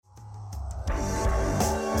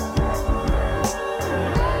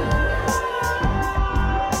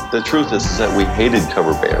the truth is that we hated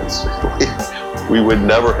cover bands. We would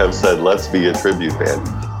never have said, let's be a tribute band.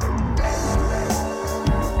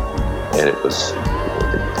 And it was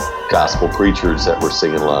the gospel preachers that were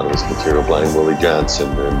singing a lot of this material, Blind Willie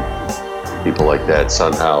Johnson and people like that,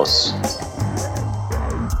 Son House.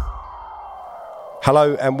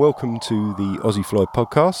 Hello and welcome to the Aussie Floyd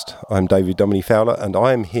podcast. I'm David Dominic Fowler and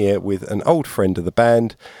I am here with an old friend of the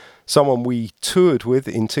band, someone we toured with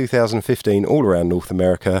in 2015 all around North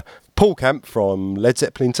America, Paul Kamp from Led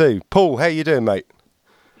Zeppelin II. Paul, how you doing, mate?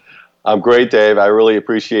 I'm great, Dave. I really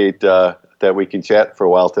appreciate that we can chat for a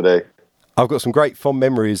while today. I've got some great fond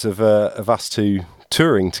memories of us two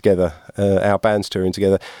touring together, our bands touring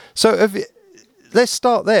together. So let's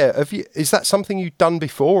start there. Is that something you've done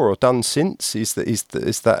before or done since? Is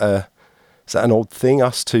that an odd thing?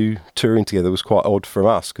 Us two touring together was quite odd from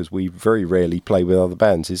us because we very rarely play with other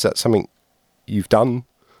bands. Is that something you've done?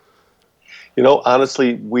 You know,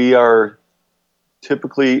 honestly, we are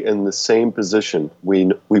typically in the same position.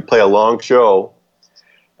 We play a long show,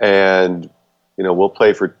 and you know, we'll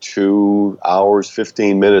play for 2 hours,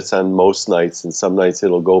 15 minutes on most nights, and some nights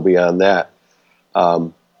it'll go beyond that.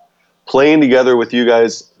 Playing together with you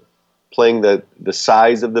guys, playing the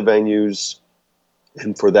size of the venues,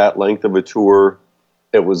 and for that length of a tour,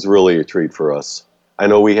 it was really a treat for us. I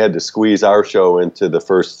know we had to squeeze our show into the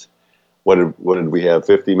first, what did we have,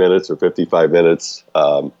 50 minutes or 55 minutes?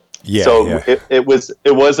 It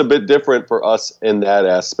was a bit different for us in that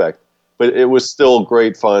aspect, but it was still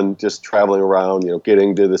great fun just traveling around, you know,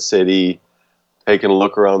 getting to the city, taking a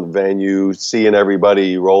look around the venue, seeing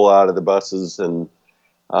everybody roll out of the buses, and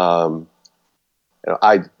I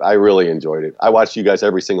really enjoyed it. I watched you guys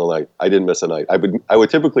every single night. I didn't miss a night. I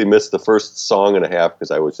would typically miss the first song and a half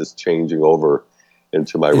because I was just changing over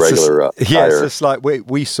into my regular attire. Yeah, it's just like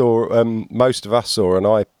we saw, most of us saw, and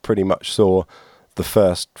I pretty much saw the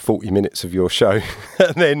first 40 minutes of your show.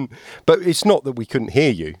 And then, but it's not that we couldn't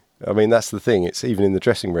hear you. I mean, that's the thing. It's even in the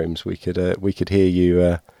dressing rooms we could hear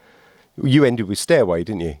you. You ended with Stairway,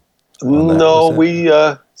 didn't you? No,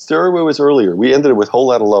 Stairway was earlier. We ended it with Whole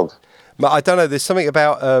Lotta Love. But I don't know. There's something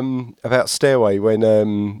about Stairway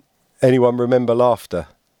when anyone remember laughter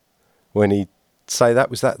when he'd say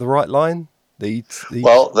that. Was that the right line?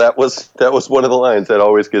 Well, that was one of the lines that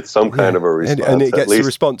always gets some kind of a response, and it gets a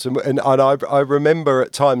response. And I remember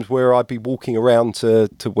at times where I'd be walking around to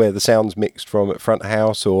where the sound's mixed from at front of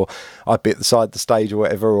house, or I'd be at the side of the stage or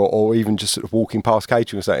whatever, or even just sort of walking past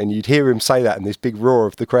catering or something, and you'd hear him say that and this big roar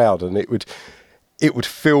of the crowd, and it would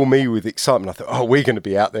fill me with excitement. I thought, oh, we're going to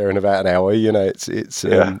be out there in about an hour, you know.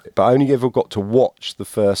 But I only ever got to watch the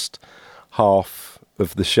first half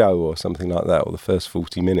of the show or something like that, or the first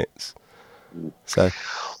 40 minutes. So,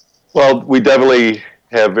 well, we definitely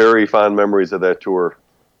have very fond memories of that tour.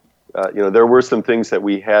 You know, there were some things that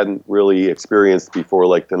we hadn't really experienced before,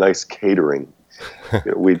 like the nice catering.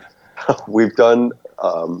 We've done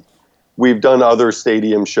other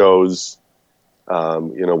stadium shows.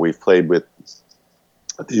 You know, we've played with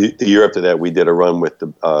the year after that. We did a run with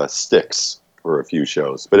the Styx for a few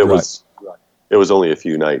shows, but it was only a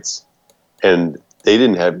few nights, and they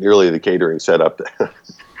didn't have nearly the catering set up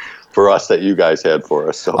for us that you guys had for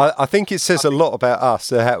us. So I think it says a lot about us,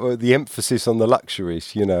 the emphasis on the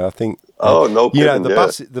luxuries. You know, I think. Oh no! You know,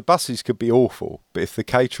 the buses could be awful, but if the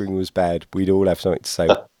catering was bad, we'd all have something to say.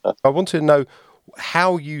 I wanted to know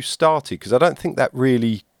how you started, because I don't think that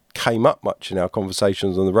really came up much in our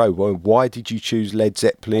conversations on the road. Why did you choose Led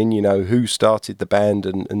Zeppelin? You know, who started the band,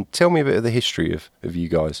 and tell me a bit of the history of you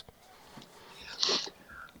guys.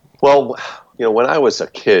 Well, you know, when I was a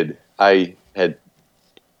kid, I had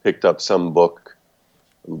picked up some book,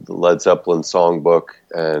 the Led Zeppelin songbook,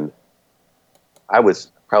 and I was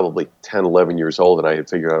probably 10, 11 years old, and I had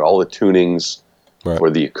figured out all the tunings for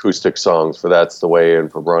the acoustic songs, for That's the Way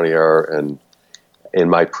and for Bronnier. And in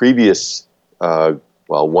my previous,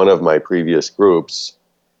 one of my previous groups,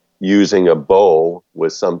 using a bow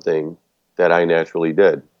was something that I naturally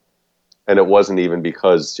did. And it wasn't even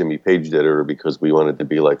because Jimmy Page did it or because we wanted to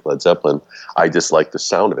be like Led Zeppelin. I just liked the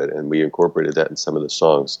sound of it, and we incorporated that in some of the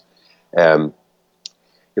songs. And,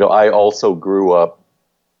 you know, I also grew up,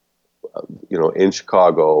 you know, in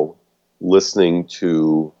Chicago, listening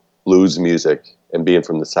to blues music and being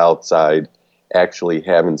from the South Side, actually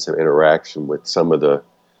having some interaction with some of the,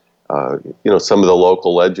 some of the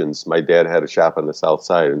local legends. My dad had a shop on the South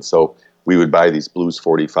Side, and so we would buy these blues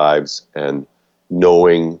 45s, and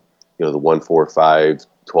knowing, you know, the 1-4-5,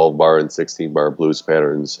 12-bar and 16-bar blues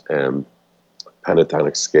patterns and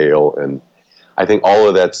pentatonic scale. And I think all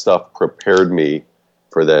of that stuff prepared me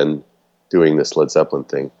for then doing this Led Zeppelin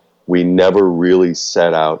thing. We never really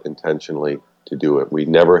set out intentionally to do it. We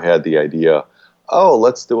never had the idea, oh,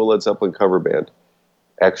 let's do a Led Zeppelin cover band.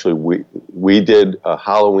 Actually, we did a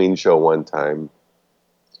Halloween show one time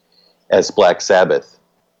as Black Sabbath,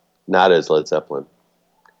 not as Led Zeppelin.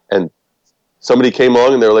 And somebody came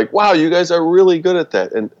along and they were like, wow, you guys are really good at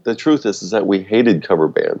that. And the truth is that we hated cover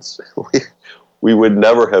bands. We would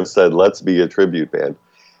never have said, let's be a tribute band.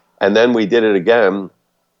 And then we did it again.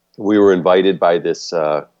 We were invited by this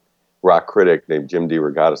rock critic named Jim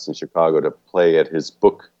DeRogatis in Chicago to play at his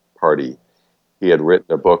book party. He had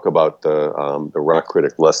written a book about the rock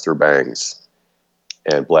critic Lester Bangs,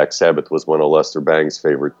 and Black Sabbath was one of Lester Bangs'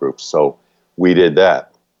 favorite groups. So we did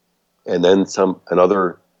that, and then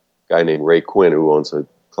another guy named Ray Quinn, who owns a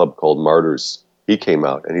club called Martyrs, he came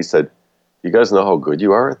out and he said, "You guys know how good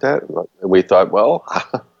you are at that?" And we thought, well,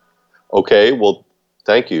 okay, well,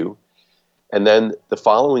 thank you. And then the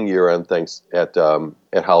following year at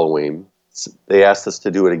Halloween, they asked us to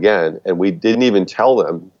do it again, and we didn't even tell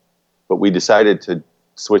them. But we decided to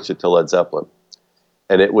switch it to Led Zeppelin.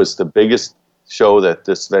 And it was the biggest show that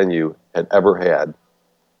this venue had ever had.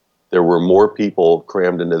 There were more people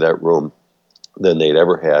crammed into that room than they'd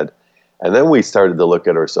ever had. And then we started to look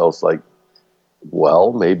at ourselves like,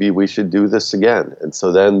 well, maybe we should do this again. And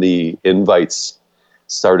so then the invites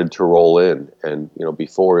started to roll in. And,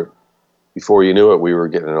 before you knew it, we were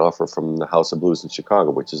getting an offer from the House of Blues in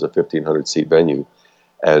Chicago, which is a 1,500-seat venue.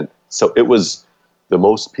 And so it was the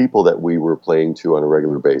most people that we were playing to on a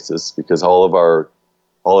regular basis, because all of our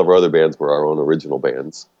other bands were our own original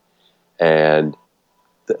bands. And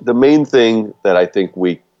the main thing that I think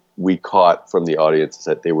we caught from the audience is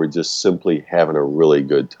that they were just simply having a really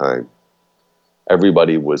good time.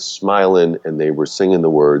 Everybody was smiling and they were singing the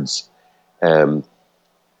words, and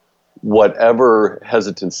whatever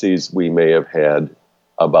hesitancies we may have had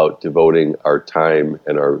about devoting our time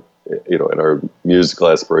and our musical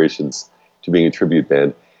aspirations to being a tribute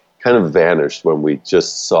band kind of vanished when we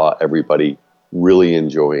just saw everybody really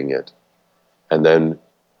enjoying it. And then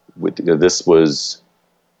this was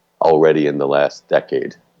already in the last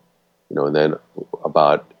decade, and then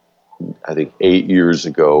about, I think 8 years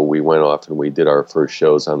ago, we went off and we did our first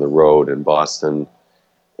shows on the road in Boston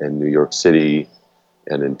and New York City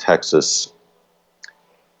and in Texas.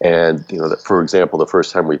 And, for example, the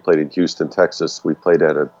first time we played in Houston, Texas, we played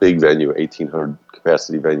at a big venue, 1,800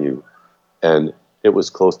 capacity venue, and it was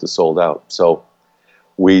close to sold out. So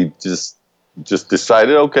we just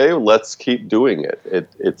decided, okay, let's keep doing it.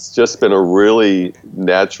 It's just been a really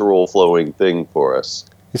natural flowing thing for us.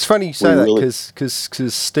 It's funny you say that,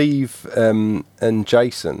 because Steve and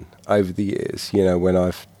Jason, over the years, when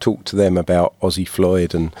I've talked to them about Aussie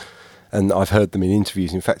Floyd and I've heard them in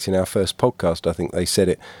interviews, in fact, in our first podcast, I think they said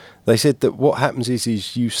it. They said that what happens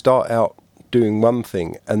is you start out doing one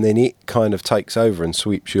thing and then it kind of takes over and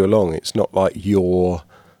sweeps you along. It's not like you're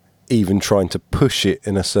even trying to push it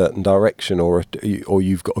in a certain direction or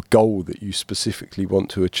you've got a goal that you specifically want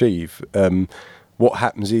to achieve. What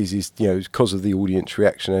happens is because of the audience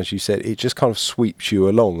reaction, as you said, it just kind of sweeps you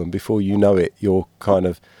along, and before you know it, you're kind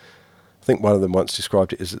of, I think one of them once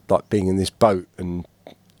described it as like being in this boat, and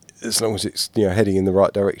as long as it's heading in the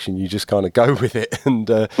right direction, you just kind of go with it,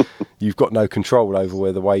 and you've got no control over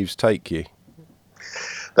where the waves take you.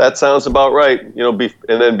 That sounds about right. And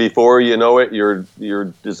then before you know it, you're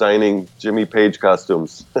designing Jimmy Page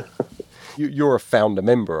costumes. You're a founder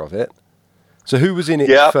member of it. So who was in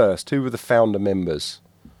it first? Who were the founder members?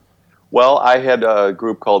 Well, I had a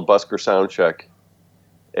group called Busker Soundcheck,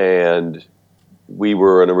 and we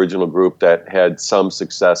were an original group that had some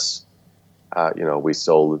success. We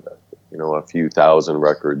sold, a few thousand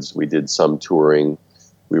records. We did some touring.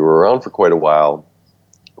 We were around for quite a while.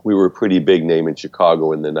 We were a pretty big name in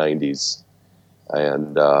Chicago in the 90s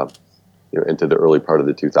and into the early part of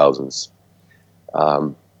the 2000s.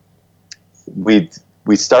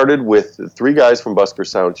 We started with 3 guys from Busker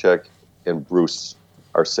Soundcheck and Bruce,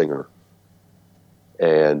 our singer.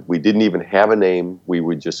 And we didn't even have a name. We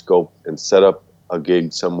would just go and set up a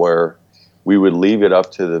gig somewhere. We would leave it up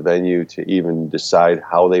to the venue to even decide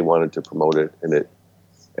how they wanted to promote it, and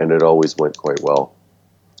it always went quite well.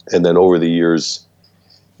 And then over the years,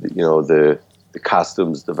 the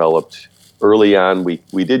costumes developed. Early on,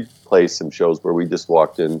 we did play some shows where we just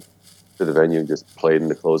walked in to the venue and just played in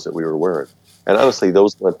the clothes that we were wearing. And honestly,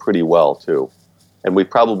 those went pretty well too. And we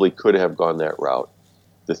probably could have gone that route.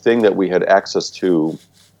 The thing that we had access to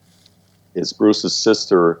is Bruce's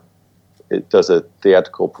sister. It does a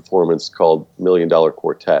theatrical performance called $1 Million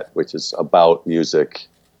Quartet, which is about music,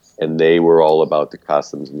 and they were all about the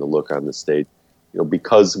costumes and the look on the stage.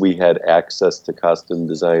 Because we had access to costume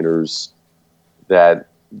designers, that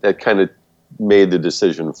kind of made the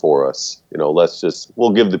decision for us.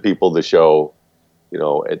 We'll give the people the show.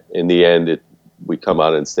 In the end, we come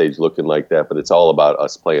out on stage looking like that, but it's all about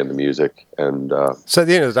us playing the music. And so at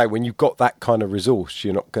the end of the day, when you've got that kind of resource,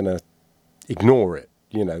 you're not going to ignore it.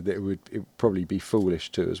 That it would probably be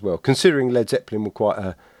foolish to as well, considering Led Zeppelin were quite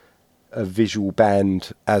a visual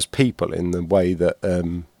band as people in the way that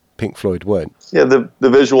Pink Floyd weren't. Yeah, the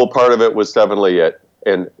visual part of it was definitely it.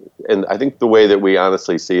 And I think the way that we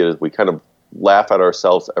honestly see it is we kind of laugh at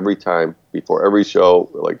ourselves every time before every show.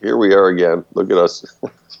 We're like, here we are again. Look at us.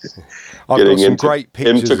 I've got some great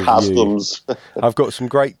pictures into costumes. I've got some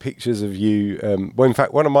great pictures of you. Well, in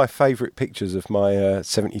fact, one of my favourite pictures of my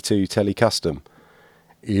 72 Tele Custom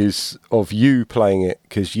is of you playing it,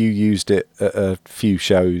 because you used it at a few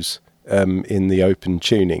shows in the open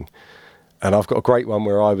tuning. And I've got a great one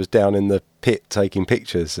where I was down in the pit taking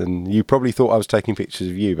pictures, and you probably thought I was taking pictures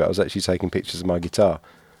of you, but I was actually taking pictures of my guitar.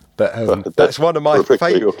 But that's one of my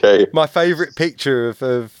my favourite picture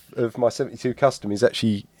of my 72 Custom is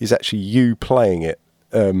actually you playing it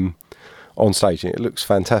on stage, and it looks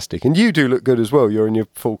fantastic. And you do look good as well. You're in your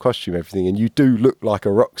full costume, everything, and you do look like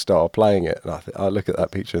a rock star playing it. And I look at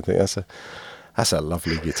that picture and think that's a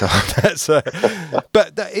lovely guitar.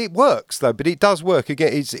 But it works though. But it does work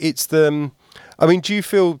again. It's the. I mean, do you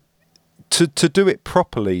feel to do it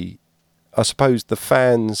properly? I suppose the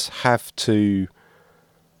fans have to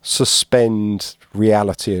suspend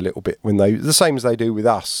reality a little bit when the same as they do with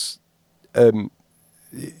us.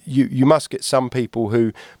 You must get some people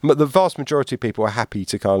who, the vast majority of people are happy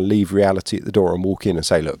to kind of leave reality at the door and walk in and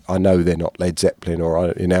say, look, I know they're not Led Zeppelin, or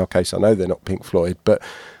in our case, I know they're not Pink Floyd, but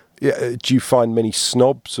do you find many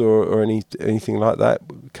snobs or anything like that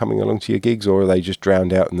coming along to your gigs, or are they just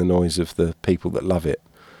drowned out in the noise of the people that love it?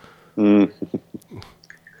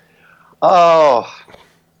 Oh,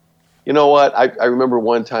 you know what? I remember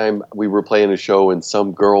one time we were playing a show and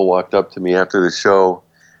some girl walked up to me after the show,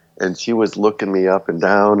 and she was looking me up and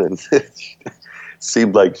down, and it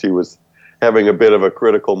seemed like she was having a bit of a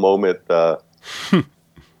critical moment. I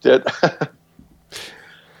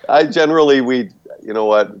generally, you know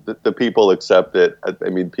what, the people accept it. I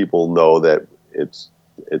mean, people know that it's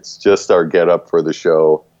just our get up for the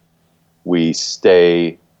show. We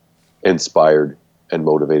stay inspired and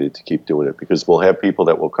motivated to keep doing it, because we'll have people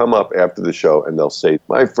that will come up after the show and they'll say,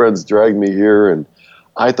 my friends dragged me here and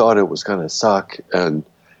I thought it was going to suck. And,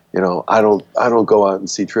 I don't go out and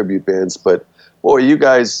see tribute bands, but boy, you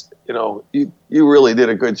guys, you really did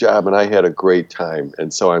a good job and I had a great time.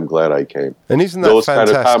 And so I'm glad I came. And isn't that those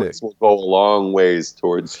fantastic? Kind of comments will go a long ways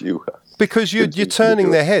towards you. Because you're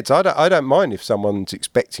turning their heads. I don't mind if someone's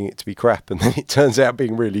expecting it to be crap and then it turns out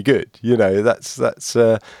being really good. That's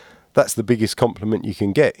the biggest compliment you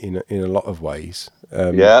can get in a lot of ways.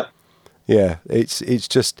 Yeah. It's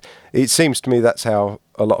just, it seems to me that's how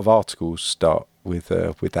a lot of articles start with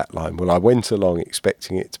that line. Well, I went along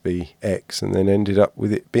expecting it to be X and then ended up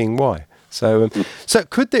with it being Y. So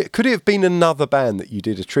could it have been another band that you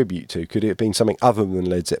did a tribute to? Could it have been something other than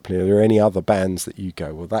Led Zeppelin? Are there any other bands that you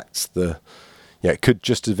go, well, that's it could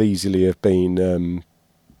just as easily have been,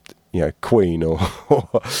 Queen or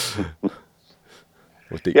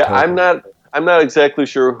yeah, I'm not exactly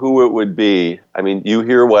sure who it would be. I mean, you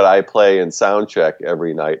hear what I play in soundcheck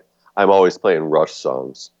every night. I'm always playing Rush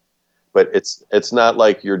songs, but it's not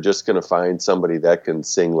like you're just going to find somebody that can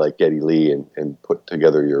sing like Geddy Lee and put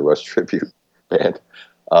together your Rush tribute band.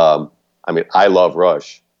 I mean, I love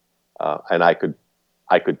Rush, and I could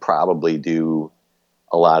probably do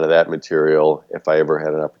a lot of that material if I ever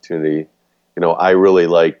had an opportunity. I really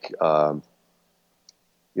like the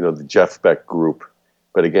Jeff Beck group.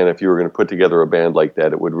 But again, if you were going to put together a band like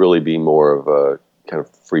that, it would really be more of a kind of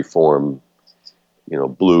free form,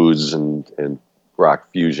 blues and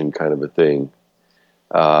rock fusion kind of a thing.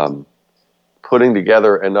 Putting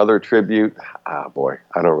together another tribute, boy,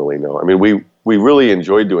 I don't really know. I mean, we really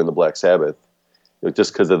enjoyed doing the Black Sabbath,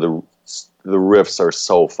 just because of the riffs are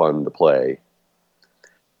so fun to play.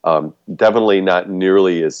 Definitely not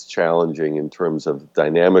nearly as challenging in terms of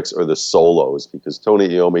dynamics or the solos, because Tony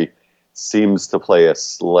Iommi seems to play a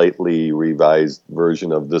slightly revised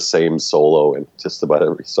version of the same solo in just about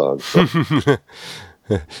every song. So,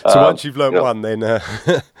 once you've learned one, then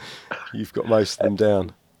you've got most of them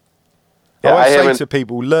down. Yeah, I always say to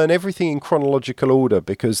people, learn everything in chronological order,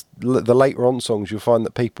 because the later on songs, you'll find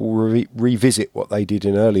that people revisit what they did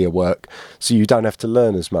in earlier work, so you don't have to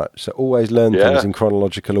learn as much. So always learn things in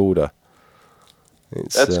chronological order.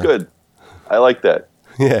 That's good. I like that.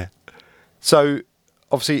 Yeah. So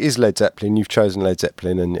obviously it is Led Zeppelin. You've chosen Led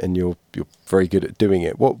Zeppelin, and you're very good at doing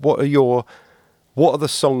it. What are your What are the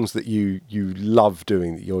songs that you love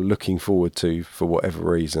doing, that you're looking forward to for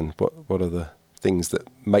whatever reason? What are the things that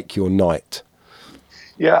make your night?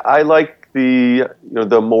 Yeah, I like the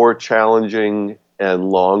more challenging and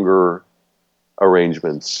longer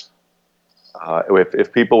arrangements.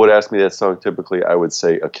 If people would ask me that song, typically I would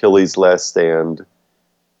say Achilles' Last Stand,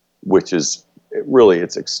 which is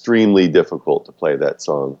it's extremely difficult to play that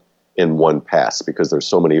song in one pass because there's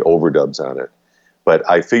so many overdubs on it. But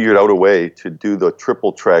I figured out a way to do the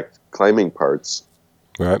triple track climbing parts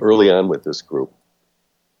early on with this group.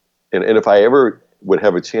 And if I ever would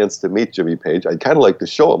have a chance to meet Jimmy Page, I'd kind of like to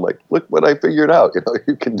show him, like, look what I figured out.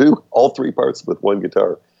 You can do all three parts with one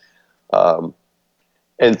guitar.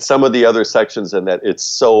 And some of the other sections in that, it's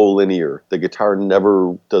so linear. The guitar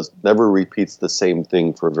never repeats the same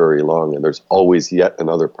thing for very long, and there's always yet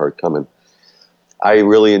another part coming. I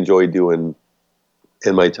really enjoy doing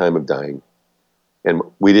In My Time of Dying. And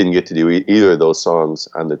we didn't get to do either of those songs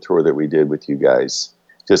on the tour that we did with you guys,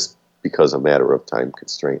 just because of a matter of time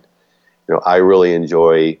constraint. I really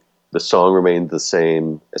enjoy The Song Remained the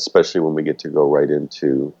Same, especially when we get to go right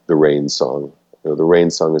into the Rain song. The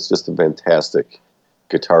Rain song is just a fantastic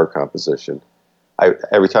guitar composition.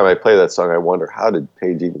 Every time I play that song, I wonder, how did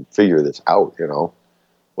Page even figure this out?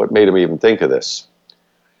 What made him even think of this?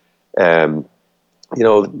 And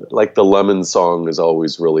like the Lemon song is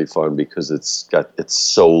always really fun because it's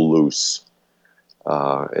so loose,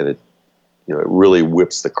 and it really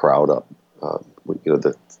whips the crowd up.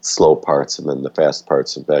 The slow parts and then the fast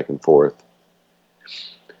parts and back and forth.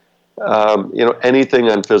 Anything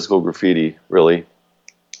on Physical Graffiti, really.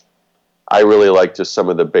 I really like just some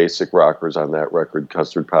of the basic rockers on that record,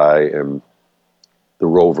 Custard Pie and The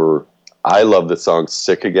Rover. I love the song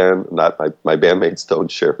Sick Again. Not my bandmates don't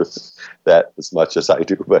share that as much as I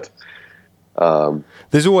do, but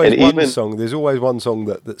there's always one song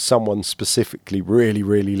that someone specifically really,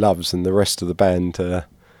 really loves, and the rest of the band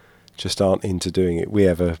just aren't into doing it. We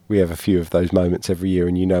have a few of those moments every year,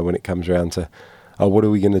 and when it comes around to, what are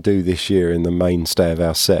we going to do this year in the mainstay of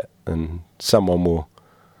our set, and someone will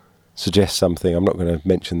suggest something. I'm not going to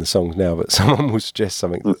mention the songs now, but someone will suggest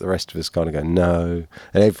something that the rest of us kind of go, no.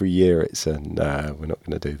 And every year it's no, we're not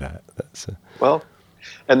going to do that. Well,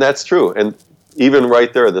 and that's true. And even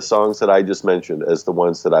right there, the songs that I just mentioned as the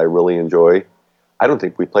ones that I really enjoy, I don't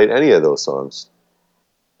think we played any of those songs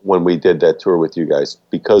when we did that tour with you guys,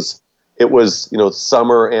 because it was,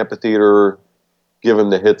 summer amphitheater, give them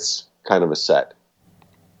the hits kind of a set.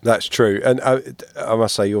 That's true. And I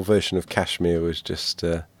must say, your version of Kashmir was just...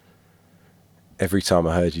 every time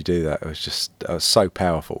I heard you do that, it was so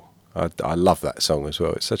powerful. I love that song as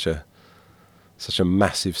well. It's such a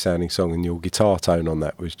massive sounding song, and your guitar tone on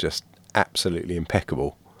that was just absolutely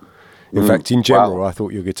impeccable. In fact, in general, I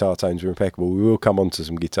thought your guitar tones were impeccable. We will come on to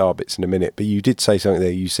some guitar bits in a minute, but you did say something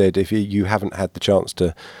there. You said if you haven't had the chance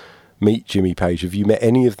to meet Jimmy Page, have you met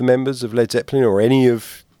any of the members of Led Zeppelin, or any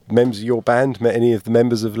of members of your band met any of the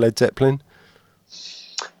members of Led Zeppelin?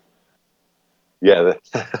 Yeah,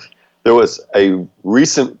 there was a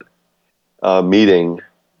recent meeting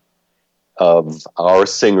of our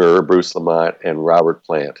singer, Bruce Lamont, and Robert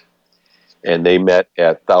Plant. And they met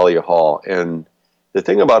at Thalia Hall. And the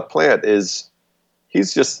thing about Plant is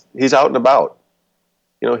he's out and about.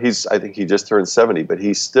 I think he just turned 70, but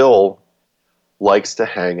he still likes to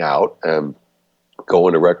hang out and go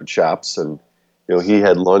into record shops. And, he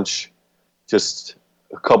had lunch just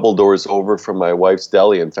a couple doors over from my wife's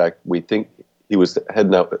deli. In fact, we think he was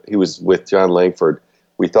heading out. He was with John Langford.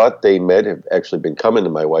 We thought they might have actually been coming to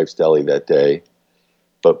my wife's deli that day,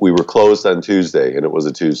 but we were closed on Tuesday, and it was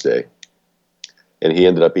a Tuesday. And he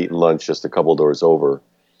ended up eating lunch just a couple doors over.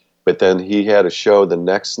 But then he had a show the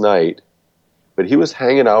next night, but he was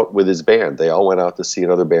hanging out with his band. They all went out to see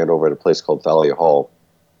another band over at a place called Thalia Hall.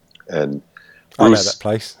 And Bruce, I know that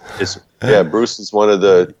place. Bruce is one of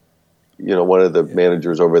the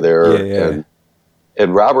managers over there. Yeah.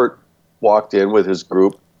 And Robert walked in with his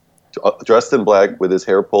group, dressed in black with his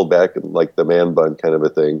hair pulled back and like the man bun kind of a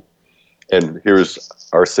thing. And here's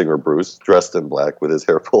our singer, Bruce, dressed in black with his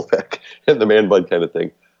hair pulled back and the man bun kind of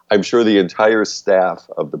thing. I'm sure the entire staff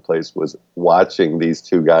of the place was watching these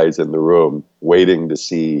two guys in the room, waiting to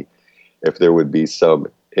see if there would be some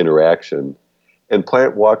interaction. And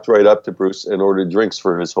Plant walked right up to Bruce and ordered drinks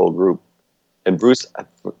for his whole group. And Bruce,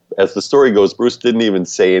 as the story goes, Bruce didn't even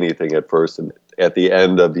say anything at first. And at the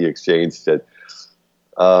end of the exchange, said,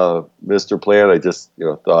 Mr. Plant, I just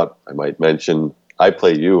thought I might mention I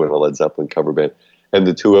play you in a Led Zeppelin cover band. And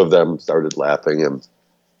the two of them started laughing.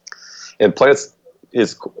 And Plant's,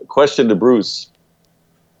 his question to Bruce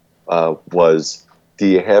was, do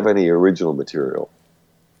you have any original material?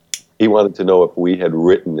 he wanted to know if we had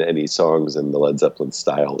written any songs in the Led Zeppelin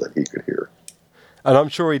style that he could hear. And I'm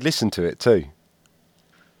sure he'd listen to it too.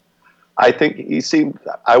 I think he seemed,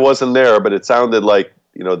 I wasn't there, but it sounded like,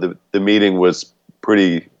 the meeting was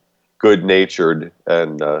pretty good-natured.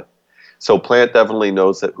 And so Plant definitely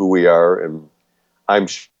knows that who we are. And I'm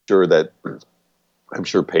sure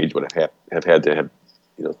Page would have had to have,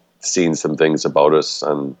 seen some things about us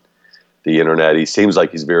on the internet. He seems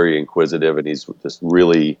like he's very inquisitive, and he's just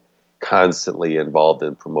really constantly involved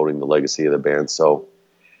in promoting the legacy of the band. So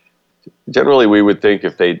generally, we would think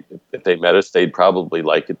if they met us, they'd probably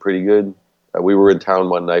like it pretty good. We were in town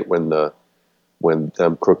one night when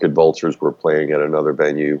them Crooked Vultures were playing at another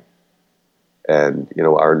venue, and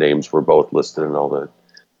our names were both listed in all the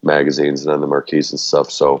magazines and on the marquees and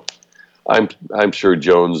stuff. So I'm sure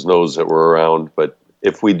Jones knows that we're around. But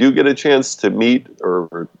if we do get a chance to meet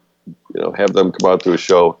or have them come out to a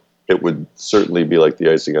show, it would certainly be like the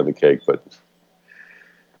icing on the cake. But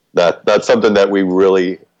that's something that we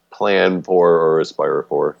really plan for or aspire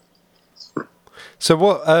for. So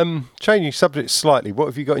what, changing subject slightly, what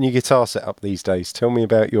have you got in your guitar setup these days? Tell me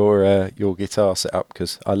about your guitar setup,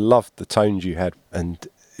 because I loved the tones you had, and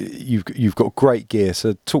you've got great gear.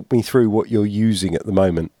 So talk me through what you're using at the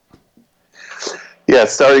moment. Yeah,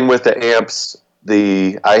 starting with the amps,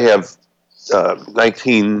 I have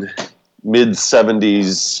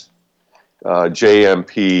mid-70s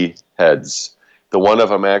JMP heads. The one of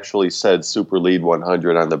them actually said Super Lead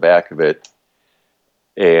 100 on the back of it,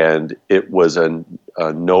 and it was a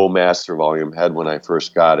no master volume head when I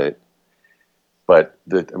first got it. But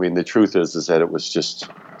the truth is that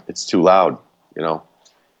it's too loud.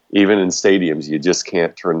 Even in stadiums, you just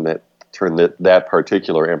can't turn that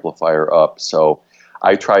particular amplifier up. So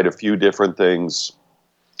I tried a few different things,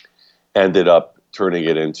 ended up turning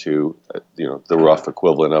it into the rough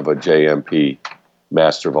equivalent of a JMP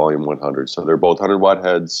Master Volume 100. So they're both 100-watt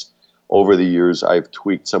heads. Over the years, I've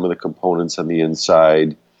tweaked some of the components on the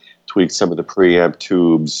inside, tweaked some of the preamp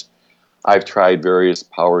tubes. I've tried various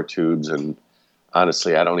power tubes, and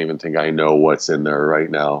honestly, I don't even think I know what's in there right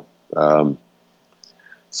now.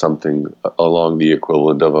 Something along the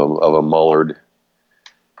equivalent of a Mullard.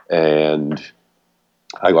 And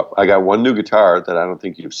I got one new guitar that I don't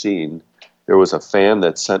think you've seen. There was a fan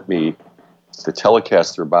that sent me the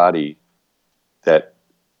Telecaster body that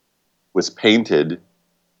was painted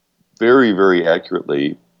very, very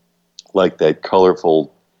accurately like that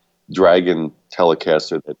colorful Dragon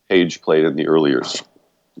Telecaster that Page played in the early years.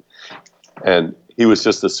 And he was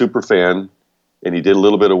just a super fan, and he did a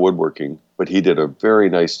little bit of woodworking, but he did a very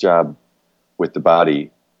nice job with the body.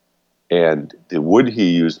 And the wood he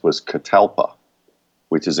used was catalpa,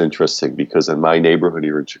 which is interesting because in my neighborhood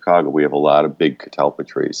here in Chicago, we have a lot of big catalpa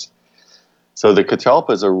trees. So the catalpa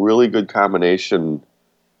is a really good combination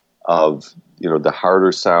of the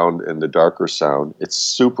harder sound and the darker sound. It's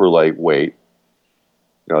super lightweight.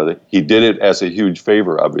 He did it as a huge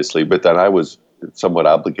favor, obviously, but then I was somewhat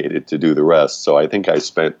obligated to do the rest. So I think I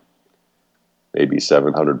spent maybe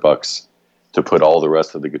 $700 to put all the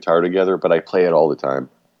rest of the guitar together, but I play it all the time.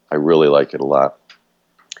 I really like it a lot.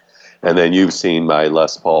 And then you've seen my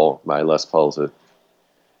Les Paul. My Les Paul's a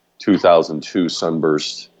 2002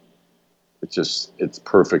 Sunburst. It's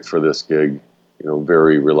perfect for this gig.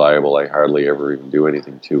 Very reliable. I hardly ever even do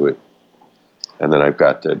anything to it. And then I've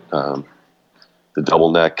got the double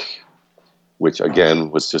neck, which again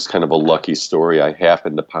was just kind of a lucky story. I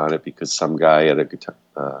happened upon it because some guy at a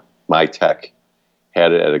guitar, my tech,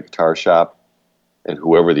 had it at a guitar shop, and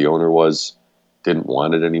whoever the owner was didn't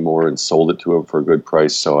want it anymore and sold it to him for a good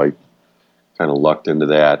price. So I kind of lucked into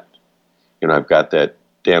that. I've got that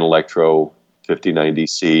Dan Electro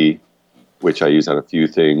 5090C, which I use on a few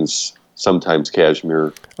things. Sometimes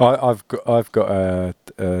Cashmere. I've got a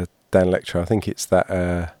Dan Electro. I think it's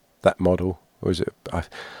that model, or is it?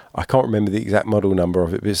 I can't remember the exact model number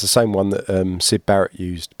of it, but it's the same one that Sid Barrett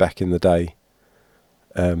used back in the day.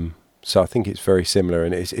 So I think it's very similar,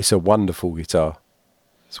 and it's a wonderful guitar.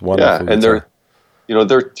 It's a wonderful guitar. And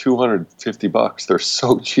they're $250. They're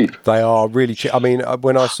so cheap. They are really cheap. I mean,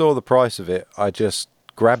 when I saw the price of it, I just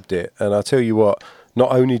grabbed it, and I tell you what.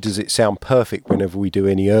 Not only does it sound perfect whenever we do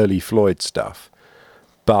any early Floyd stuff,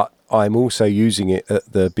 but I'm also using it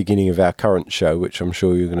at the beginning of our current show, which I'm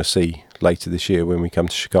sure you're going to see later this year when we come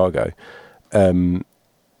to Chicago.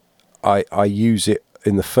 I use it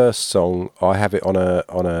in the first song. I have it on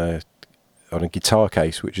a guitar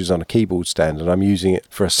case, which is on a keyboard stand, and I'm using it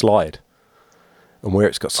for a slide. And where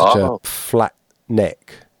it's got such a flat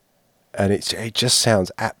neck, and it just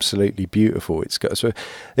sounds absolutely beautiful. It's got a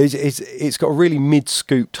really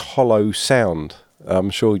mid-scooped hollow sound. I'm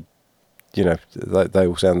sure you know, they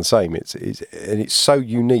all sound the same. It's so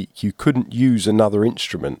unique. You couldn't use another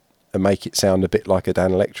instrument and make it sound a bit like a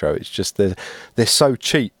Dan Electro. It's just they're so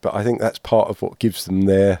cheap, but I think that's part of what gives them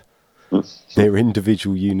their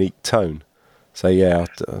individual unique tone. So yeah,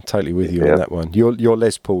 I'm totally with you on that one. Your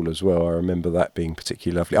Les Paul as well. I remember that being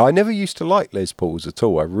particularly lovely. I never used to like Les Pauls at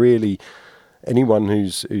all. Anyone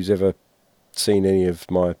who's ever seen any of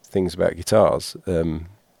my things about guitars,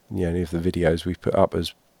 any of the videos we've put up,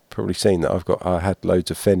 has probably seen that I had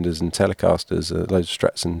loads of Fenders and Telecasters, loads of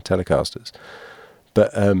Strats and Telecasters.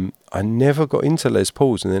 But I never got into Les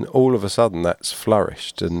Pauls, and then all of a sudden that's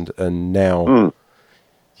flourished, and now,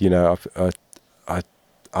 you know,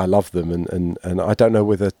 I love them, and I don't know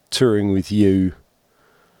whether touring with you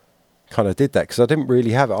kind of did that, because I didn't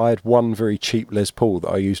really have it. I had one very cheap Les Paul that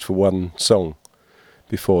I used for one song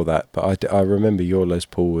before that, but I remember your Les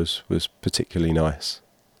Paul was particularly nice.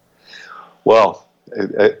 Well,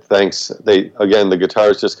 thanks. The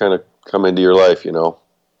guitars just kind of come into your life, you know.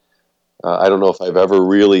 I don't know if I've ever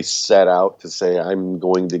really set out to say I'm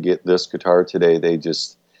going to get this guitar today.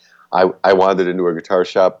 I wandered into a guitar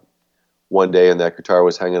shop one day, and that guitar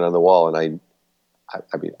was hanging on the wall, and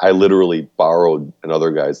I literally borrowed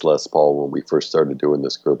another guy's Les Paul when we first started doing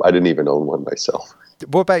this group. I didn't even own one myself.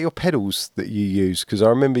 What about your pedals that you use? Because I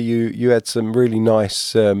remember you had some really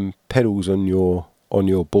nice pedals on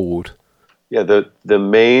your board. Yeah, the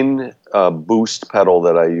main boost pedal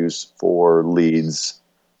that I use for leads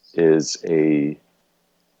is it's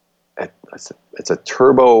a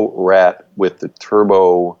turbo rat with the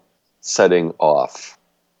turbo setting off.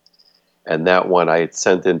 And that one I had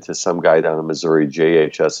sent into some guy down in Missouri,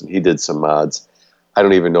 JHS, and he did some mods. I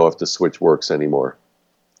don't even know if the switch works anymore.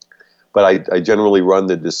 But I generally run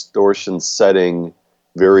the distortion setting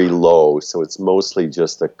very low, so it's mostly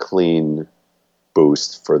just a clean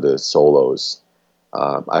boost for the solos.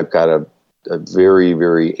 I've got a very,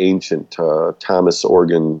 very ancient Thomas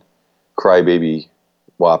Organ Crybaby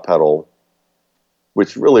wah pedal,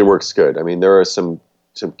 which really works good. I mean, there are some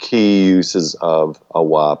key uses of a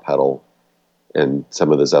wah pedal in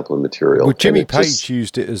some of the Zeppelin material. Well, Jimmy Page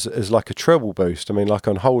used it as like a treble boost. I mean, like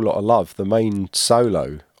on Whole Lot of Love, the main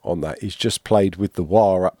solo on that is just played with the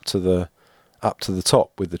wah up to the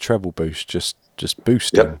top with the treble boost, just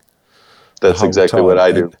boosting. Yep. That's exactly what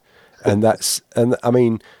I do. And I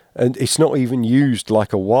mean, it's not even used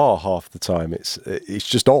like a wah half the time. It's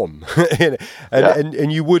just on,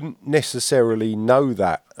 and you wouldn't necessarily know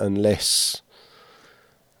that unless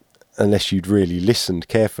you'd really listened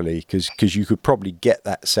carefully, because you could probably get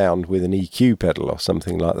that sound with an EQ pedal or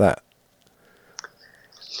something like that.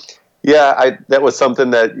 Yeah, that was something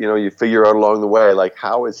that, you know, you figure out along the way, like,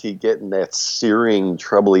 how is he getting that searing,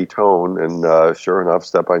 trebly tone? And sure enough,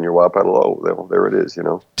 step on your wah pedal, oh, there it is, you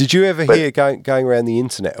know. Did you ever hear, going around the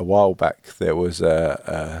internet a while back, there was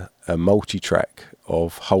a multi-track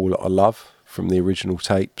of Whole Lot of Love from the original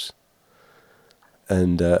tapes?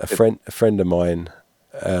 And a friend of mine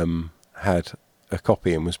had a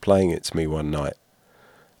copy and was playing it to me one night.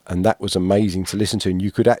 And that was amazing to listen to. And you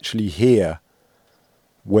could actually hear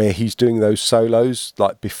where he's doing those solos,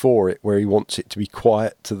 like before it, where he wants it to be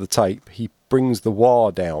quiet to the tape, he brings the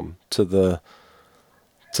wah down to the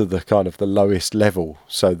kind of the lowest level,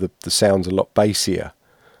 so the sound's a lot bassier,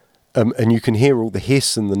 and you can hear all the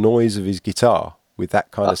hiss and the noise of his guitar with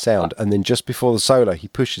that kind of sound. And then just before the solo, he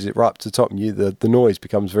pushes it right up to the top, and the noise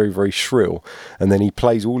becomes very, very shrill, and then he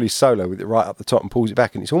plays all his solo with it right up the top and pulls it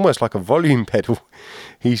back, and it's almost like a volume pedal.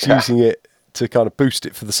 He's using it to kind of boost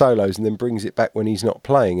it for the solos, and then brings it back when he's not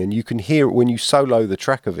playing. And you can hear, when you solo the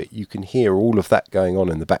track of it, you can hear all of that going on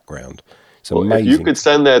in the background. It's amazing. If you could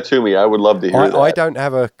send that to me, I would love to hear that. I don't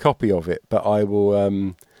have a copy of it, but I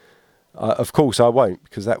will. Of course I won't,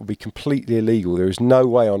 because that would be completely illegal. There is no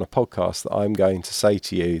way on a podcast that I'm going to say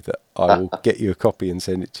to you that I will get you a copy and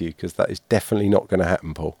send it to you, because that is definitely not going to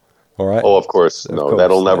happen, Paul. All right? Oh, of course. No,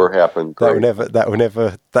 that'll never happen. That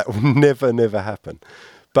will never happen.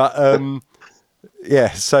 But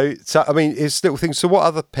yeah, so I mean, it's little things. So what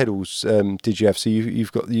other pedals did you have? So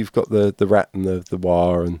you've got the Rat and the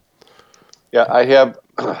wah, and yeah, I have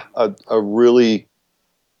a really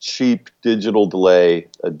cheap digital delay,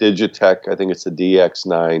 a Digitech. I think it's a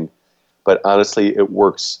DX9, but honestly, it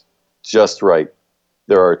works just right.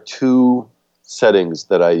 There are 2 settings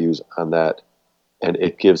that I use on that, and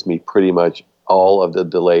it gives me pretty much all of the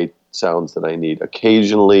delay sounds that I need.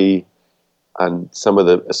 Occasionally, on some of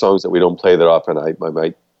the songs that we don't play that often, I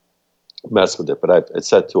might mess with it, but it's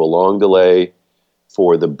set to a long delay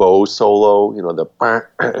for the bow solo, you know, the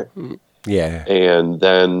yeah, and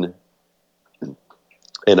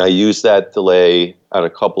I use that delay on a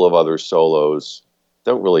couple of other solos.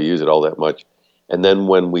 don't really use it all that much. And then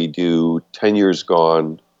when we do 10 Years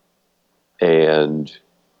Gone and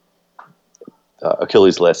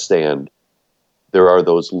Achilles' Last Stand, there are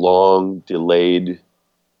those long delayed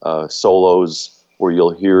solos where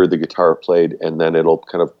you'll hear the guitar played and then it'll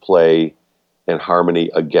kind of play in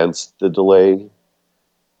harmony against the delay.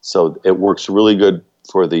 So it works really good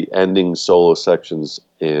for the ending solo sections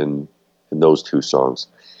in those two songs.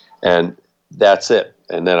 And that's it.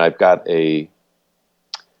 And then I've got the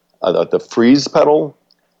freeze pedal.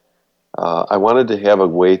 I wanted to have a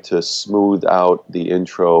way to smooth out the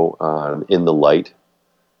intro on In the Light.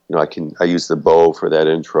 You know, I use the bow for that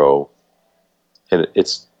intro, and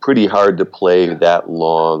it's pretty hard to play that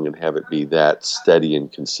long and have it be that steady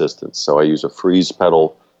and consistent. So I use a freeze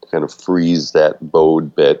pedal to kind of freeze that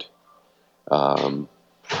bowed bit. And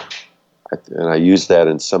I use that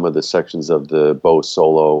in some of the sections of the bow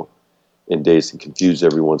solo in Dazed and Confused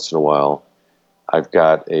every once in a while. I've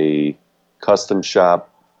got a Custom Shop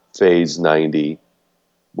Phase 90,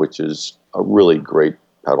 which is a really great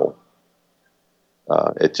pedal.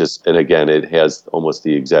 And again, it has almost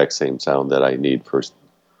the exact same sound that I need for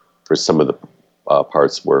some of the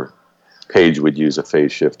parts where Page would use a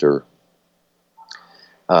phase shifter.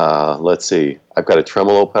 Let's see. I've got a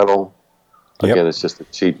tremolo pedal. Yep. Again, it's just a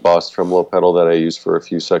cheap Boss tremolo pedal that I use for a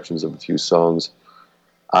few sections of a few songs.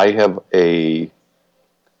 I have a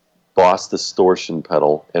Boss distortion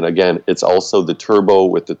pedal, and again, it's also the turbo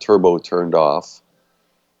with the turbo turned off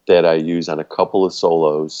that I use on a couple of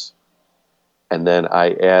solos. And then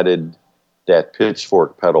I added that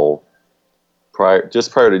pitchfork pedal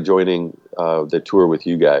just prior to joining the tour with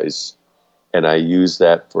you guys, and I use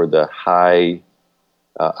that for the high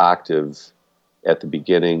octave at the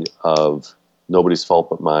beginning of Nobody's Fault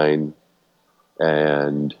But Mine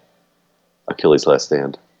and Achilles' Last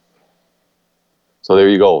Stand. So there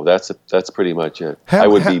you go. That's pretty much it. How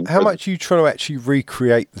much are you trying to actually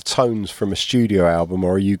recreate the tones from a studio album,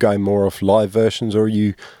 or are you going more off live versions, or are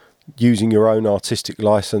you using your own artistic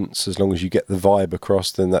license? As long as you get the vibe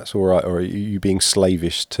across, then that's all right, or are you being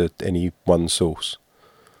slavish to any one source?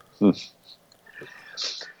 I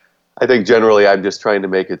think generally I'm just trying to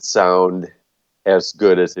make it sound as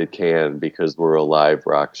good as it can because we're a live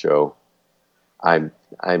rock show. I'm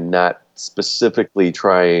not specifically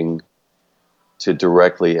trying to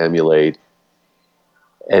directly emulate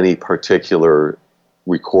any particular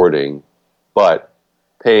recording, but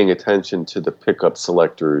paying attention to the pickup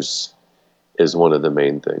selectors is one of the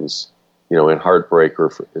main things. You know, in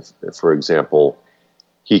Heartbreaker, for example,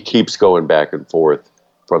 he keeps going back and forth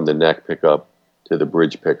from the neck pickup to the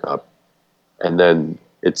bridge pickup. And then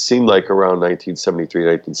it seemed like around 1973,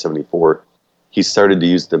 1974, he started to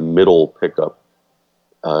use the middle pickup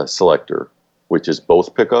selector, which is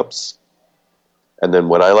both pickups. And then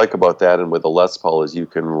what I like about that, and with a Les Paul, is you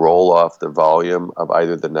can roll off the volume of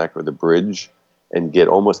either the neck or the bridge and get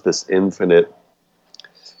almost this infinite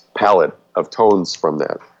palette of tones from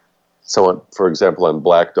that. So, for example, on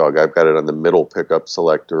Black Dog, I've got it on the middle pickup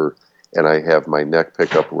selector, and I have my neck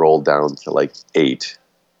pickup rolled down to like 8,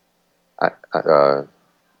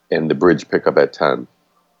 and the bridge pickup at 10.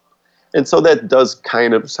 And so that does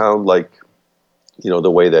kind of sound like, you know,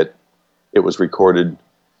 the way that it was recorded.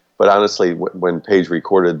 But honestly, when Page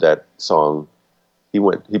recorded that song, he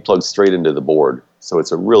plugged straight into the board. So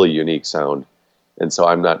it's a really unique sound. And so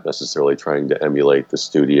I'm not necessarily trying to emulate the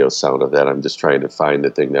studio sound of that. I'm just trying to find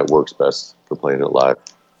the thing that works best for playing it live.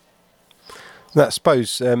 I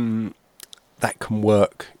suppose that can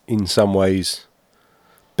work in some ways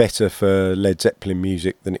better for Led Zeppelin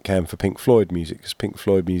music than it can for Pink Floyd music, because Pink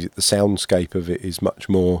Floyd music, the soundscape of it is much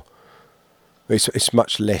more, it's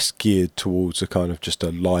much less geared towards a kind of just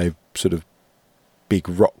a live sort of big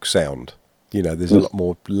rock sound. You know, there's a lot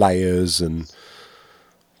more layers, and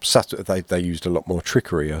they used a lot more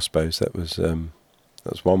trickery, I suppose. That was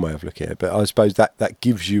one way of looking at it. But I suppose that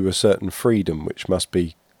gives you a certain freedom, which must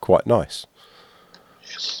be quite nice.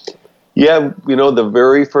 Yeah, you know, the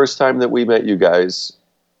very first time that we met you guys,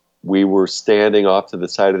 we were standing off to the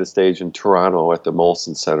side of the stage in Toronto at the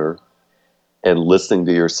Molson Center and listening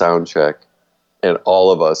to your sound check. And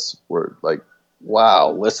all of us were like,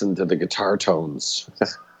 wow, listen to the guitar tones.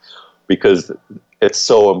 Because it's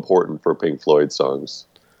so important for Pink Floyd songs.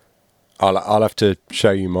 I'll have to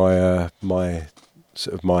show you my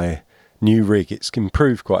my new rig. It's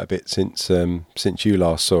improved quite a bit since you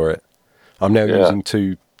last saw it. I'm now using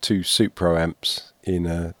two Supro amps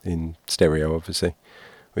in stereo, obviously,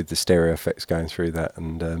 with the stereo effects going through that,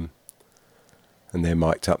 and they're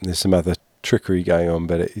mic'd up. And there's some other trickery going on,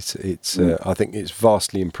 but it's I think it's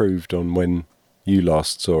vastly improved on when you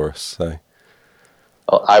last saw us. So,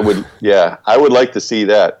 I would like to see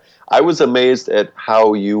that. I was amazed at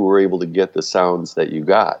how you were able to get the sounds that you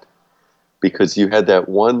got, because you had that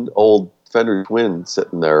one old Fender Twin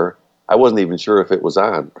sitting there. I wasn't even sure if it was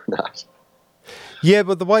on or not. Yeah,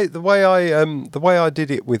 but the way I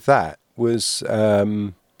did it with that was,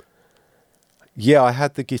 I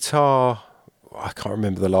had the guitar. I can't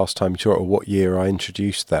remember the last time or what year I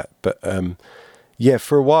introduced that, but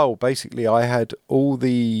for a while, basically, I had all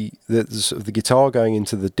the sort of the guitar going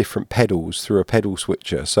into the different pedals through a pedal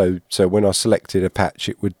switcher. So when I selected a patch,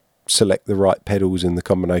 it would select the right pedals in the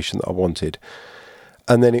combination that I wanted,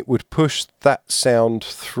 and then it would push that sound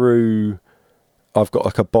through. I've got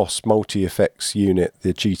like a Boss multi-effects unit,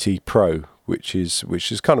 the GT Pro, which is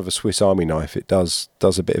kind of a Swiss Army knife. It does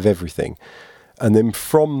a bit of everything, and then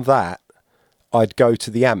from that, I'd go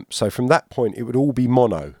to the amp. So from that point, it would all be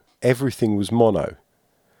mono. Everything was mono.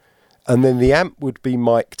 And then the amp would be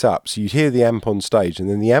mic'd up. So you'd hear the amp on stage, and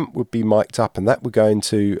then the amp would be mic'd up, and that would go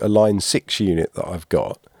into a Line 6 unit that I've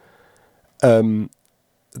got.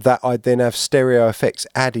 That I'd then have stereo effects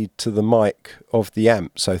added to the mic of the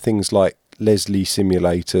amp. So things like Leslie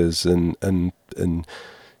simulators and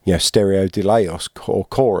stereo delay or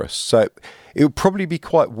chorus. So it would probably be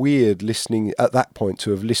quite weird listening at that point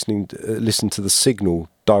to have listened to the signal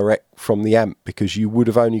direct from the amp, because you would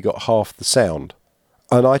have only got half the sound.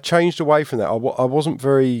 And I changed away from that. I wasn't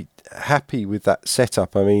very happy with that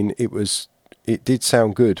setup. I mean, it did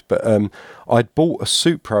sound good, but I'd bought a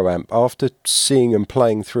Supro amp after seeing and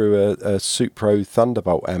playing through a Supro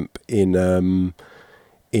Thunderbolt amp in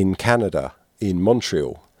Canada, in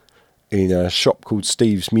Montreal, in a shop called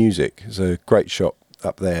Steve's Music. It's a great shop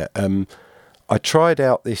up there. I tried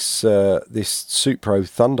out this Supro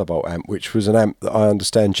Thunderbolt amp, which was an amp that I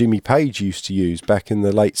understand Jimmy Page used to use back in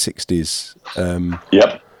the late 60s.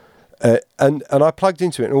 Yep. And I plugged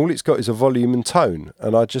into it, and all it's got is a volume and tone.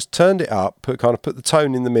 And I just turned it up, put the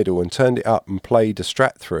tone in the middle, and turned it up and played a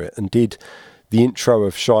Strat through it, and did the intro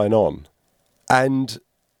of Shine On. And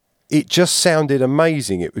it just sounded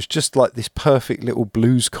amazing. It was just like this perfect little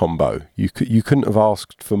blues combo. You couldn't have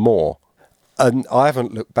asked for more. And I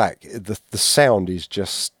haven't looked back. The sound is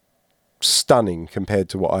just stunning compared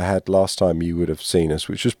to what I had last time you would have seen us,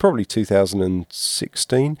 which was probably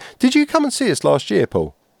 2016. Did you come and see us last year,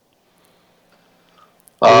 Paul?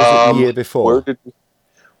 Or was it the year before?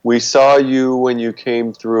 We saw you when you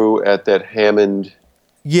came through at that Hammond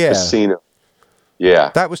Casino.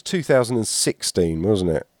 Yeah. That was 2016,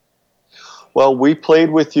 wasn't it? Well, we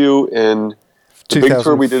played with you in... The big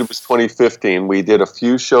tour we did was 2015. We did a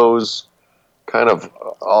few shows kind of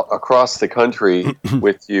across the country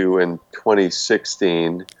with you in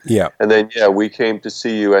 2016. Yeah. And then, we came to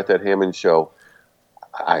see you at that Hammond show.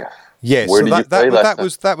 Yes, where did you play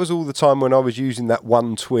that was all the time when I was using that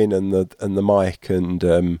one twin and the mic, and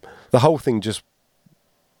the whole thing just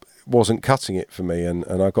wasn't cutting it for me, and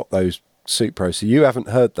I got those Supro. So you haven't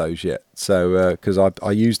heard those yet, so because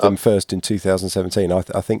I used them first in 2017. I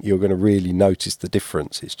think you're going to really notice the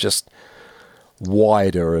difference. It's just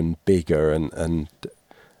wider and bigger, and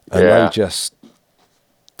they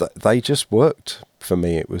just worked for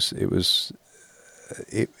me. It was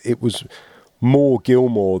more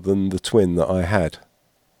Gilmour than the twin that I had,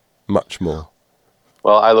 much more.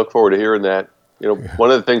 Well, I look forward to hearing that.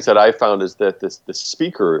 One of the things that I found is that the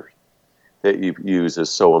speaker that you use is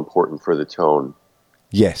so important for the tone.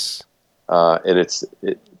 Yes. And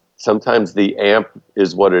sometimes the amp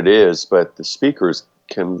is what it is, but the speakers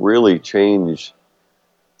can really change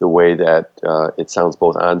the way that it sounds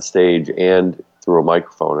both on stage and through a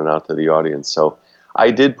microphone and out to the audience. So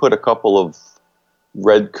I did put a couple of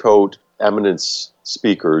Red Coat Eminence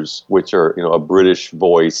speakers, which are a British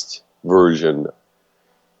voiced version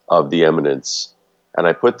of the Eminence, and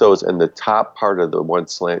I put those in the top part of the one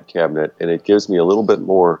slant cabinet, and it gives me a little bit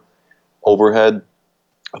more overhead,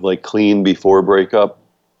 like clean before breakup.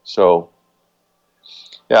 So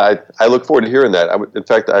I look forward to hearing that. In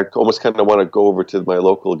fact, I almost kind of want to go over to my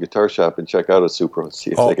local guitar shop and check out a Supro and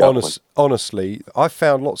see if they got one. Honestly, I've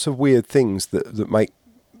found lots of weird things that make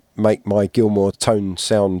my Gilmour tone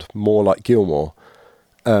sound more like Gilmour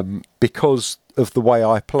because of the way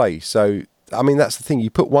I play. So, I mean, that's the thing. You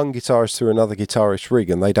put one guitarist through another guitarist rig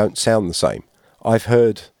and they don't sound the same. I've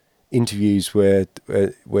heard interviews where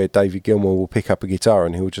David Gilmour will pick up a guitar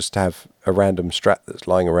and he'll just have a random Strat that's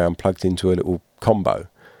lying around plugged into a little combo,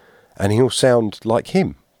 and he'll sound like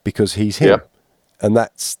him because he's him. Yeah. And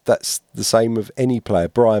that's the same of any player.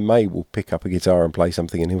 Brian May will pick up a guitar and play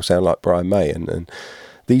something and he'll sound like Brian May. And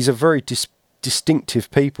these are very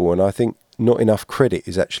distinctive people, and I think not enough credit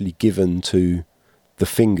is actually given to the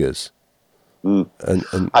fingers. And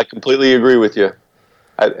I completely agree with you.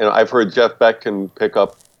 I've heard Jeff Beck can pick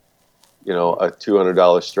up, a $200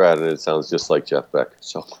 Strat, and it sounds just like Jeff Beck.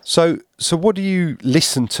 So what do you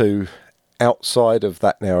listen to outside of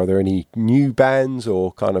that now? Are there any new bands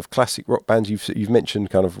or kind of classic rock bands? You've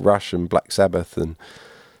mentioned kind of Rush and Black Sabbath and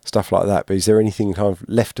stuff like that, but is there anything kind of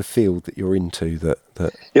left of field that you're into that?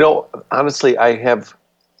 Honestly, I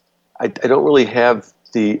don't really have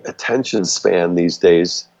the attention span these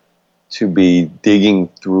days to be digging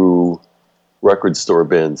through record store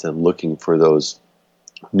bins and looking for those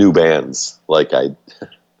new bands like I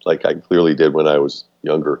clearly did when I was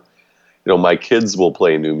younger. My kids will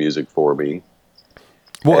play new music for me.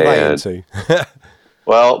 What are they into?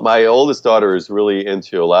 Well, my oldest daughter is really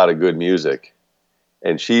into a lot of good music,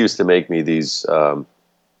 and she used to make me these,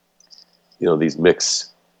 these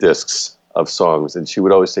mix discs of songs, and she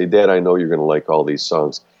would always say, "Dad, I know you're going to like all these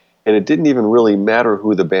songs." And it didn't even really matter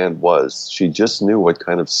who the band was. She just knew what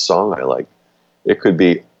kind of song I liked. It could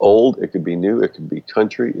be old, it could be new, it could be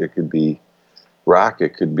country, it could be rock,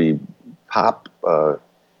 it could be pop.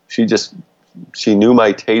 She knew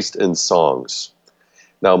my taste in songs.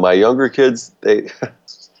 Now, my younger kids, they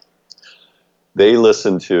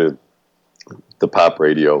listen to the pop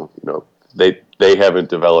radio. They haven't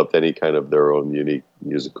developed any kind of their own unique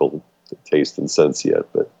musical taste and sense yet.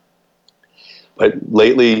 But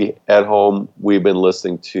lately at home, we've been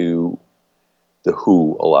listening to The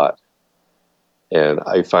Who a lot. And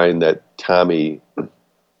I find that Tommy,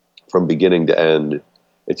 from beginning to end,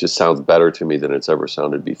 it just sounds better to me than it's ever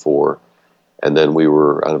sounded before. And then we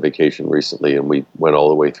were on a vacation recently, and we went all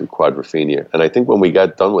the way through Quadrophenia. And I think when we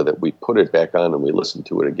got done with it, we put it back on and we listened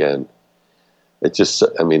to it again.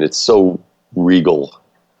 It's so regal.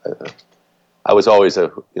 I was always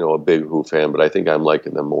a big Who fan, but I think I'm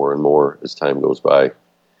liking them more and more as time goes by.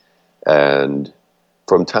 And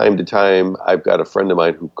from time to time, I've got a friend of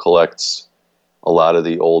mine who collects a lot of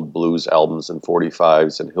the old blues albums and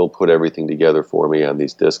 45s, and he'll put everything together for me on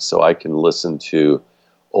these discs so I can listen to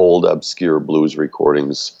old obscure blues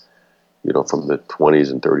recordings, from the 20s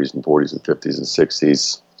and 30s and 40s and 50s and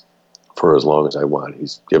 60s for as long as I want.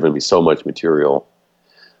 He's given me so much material.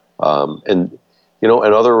 And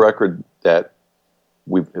another record that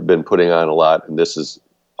we've been putting on a lot, and this is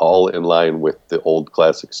all in line with the old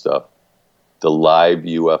classic stuff, the live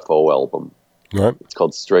UFO album. Right. It's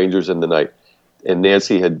called Strangers in the Night. And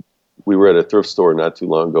we were at a thrift store not too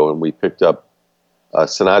long ago, and we picked up a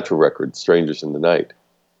Sinatra record, Strangers in the Night.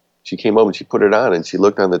 She came home and she put it on, and she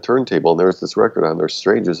looked on the turntable, and there was this record on there,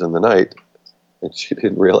 Strangers in the Night, and she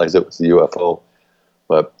didn't realize it was the UFO.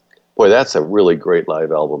 But boy, that's a really great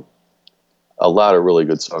live album. A lot of really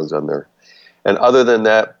good songs on there. And other than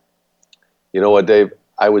that, you know what, Dave?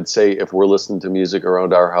 I would say if we're listening to music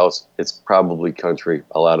around our house, it's probably country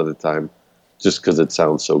a lot of the time, just because it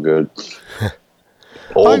sounds so good.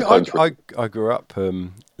 Old country. I grew up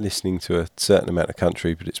listening to a certain amount of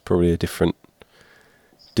country, but it's probably a different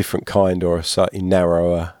kind or a slightly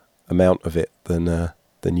narrower amount of it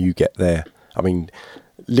than you get there. I mean,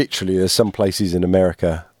 literally, there's some places in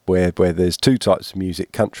America where there's two types of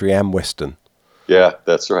music, country and western. Yeah,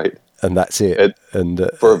 that's right. And that's it. And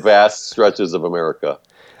for vast stretches of America.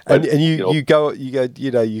 And you go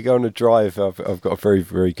on a drive. I've got a very,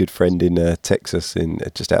 very good friend in Texas, in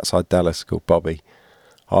just outside Dallas, called Bobby.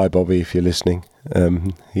 Hi, Bobby, if you're listening.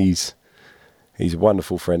 He's a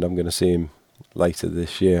wonderful friend. I'm going to see him later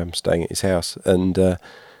this year. I'm staying at his house, and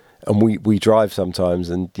we drive sometimes,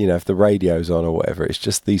 and if the radio's on or whatever, it's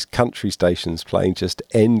just these country stations playing just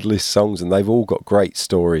endless songs, and they've all got great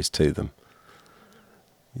stories to them.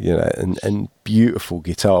 And beautiful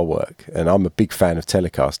guitar work. And I'm a big fan of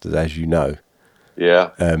Telecasters, as you know.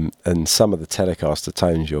 Yeah. And some of the Telecaster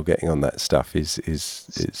tones you're getting on that stuff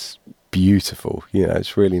is beautiful.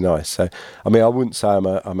 It's really nice. So, I mean, I wouldn't say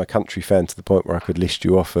I'm a country fan to the point where I could list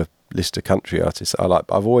you off a list of country artists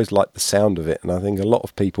I've always liked the sound of it, and I think a lot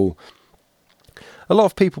of people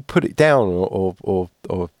put it down or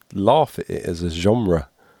laugh at it as a genre,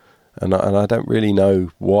 and I don't really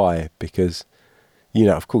know why, because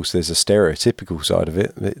of course there's a stereotypical side of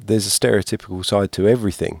it. There's a stereotypical side to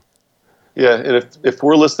everything. Yeah, and if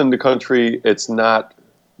we're listening to country, it's not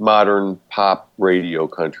modern pop radio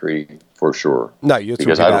country for sure. No, you're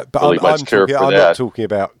talking about. But I'm not talking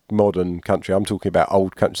about modern country. I'm talking about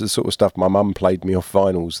old country, the sort of stuff my mum played me off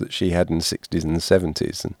vinyls that she had in the 60s and the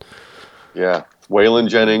 70s. And yeah, Waylon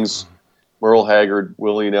Jennings, Merle Haggard,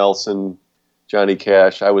 Willie Nelson, Johnny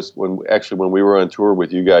Cash. When we were on tour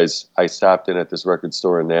with you guys, I stopped in at this record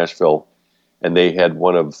store in Nashville, and they had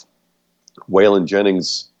one of Waylon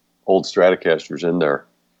Jennings' old Stratocasters in there.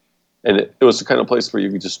 And it was the kind of place where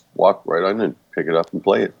you could just walk right on and pick it up and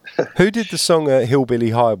play it. Who did the song Hillbilly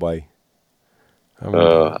Highway?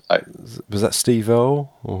 Was that Steve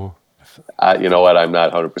Earle? Or? You know what? I'm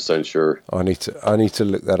not 100% sure. I need to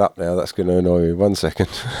look that up now. That's going to annoy me. 1 second.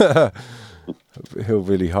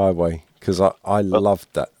 Hillbilly Highway, because I loved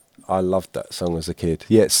that. I loved that song as a kid.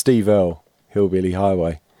 Yeah, it's Steve Earle, Hillbilly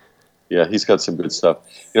Highway. Yeah, he's got some good stuff.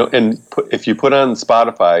 And if you put on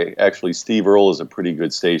Spotify, actually, Steve Earle is a pretty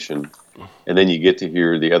good station, and then you get to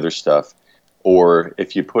hear the other stuff. Or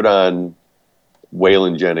if you put on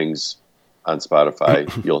Waylon Jennings on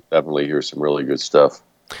Spotify, you'll definitely hear some really good stuff.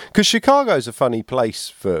 Because Chicago's a funny place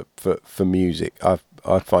for music,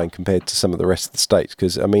 I find, compared to some of the rest of the states.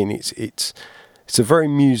 Because I mean, it's a very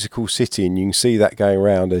musical city, and you can see that going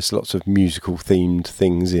around. There's lots of musical themed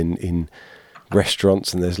things in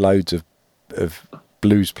restaurants, and there's loads of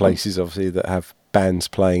blues places, obviously, that have bands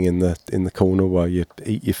playing in the corner while you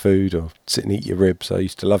eat your food or sit and eat your ribs. I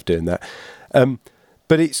used to love doing that.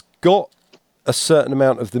 But it's got a certain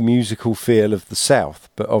amount of the musical feel of the South,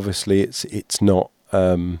 but obviously it's not.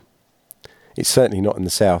 It's certainly not in the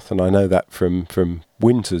South, and I know that from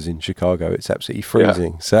winters in Chicago. It's absolutely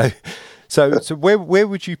freezing. Yeah. So where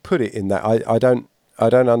would you put it in that? I don't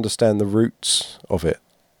understand the roots of it.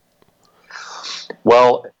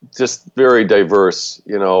 Well, just very diverse,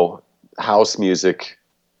 house music,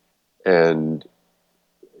 and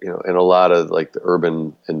and a lot of like the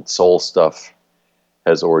urban and soul stuff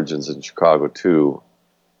has origins in Chicago too.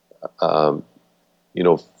 From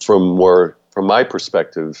my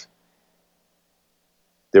perspective,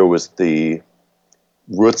 there was the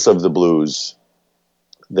roots of the blues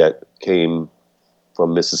that came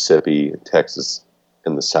from Mississippi, Texas,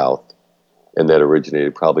 and the South, and that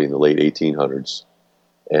originated probably in the late 1800s.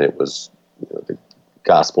 And it was the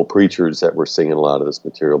gospel preachers that were singing a lot of this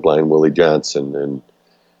material, Blind Willie Johnson and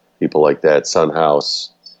people like that, Son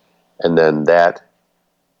House. And then that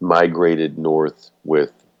migrated north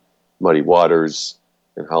with Muddy Waters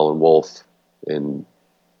and Howlin' Wolf and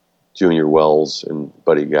Junior Wells and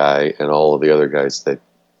Buddy Guy and all of the other guys that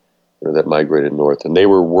that migrated north. And they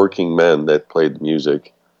were working men that played the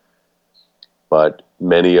music, but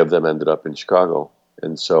many of them ended up in Chicago.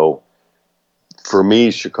 And so for me,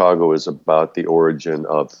 Chicago is about the origin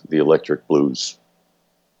of the electric blues.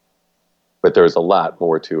 But there's a lot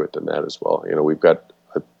more to it than that as well. We've got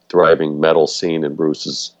a thriving metal scene, and Bruce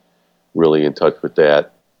is really in touch with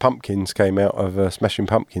that. Pumpkins came out of Smashing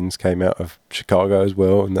Pumpkins came out of Chicago as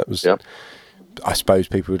well, and that was, yep. I suppose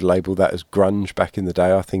people would label that as grunge back in the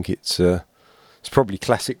day. I think it's probably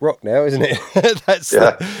classic rock now, isn't it?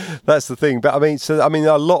 That's the thing. But I mean,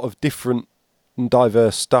 a lot of different and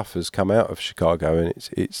diverse stuff has come out of Chicago, and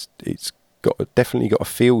it's definitely got a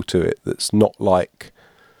feel to it that's not like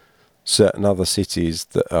certain other cities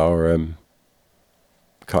that are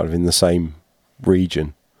kind of in the same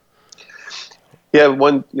region. Yeah,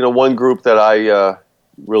 one group that I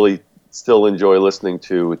really still enjoy listening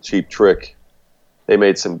to, Cheap Trick. They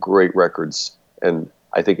made some great records, and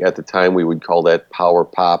I think at the time we would call that power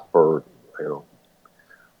pop, or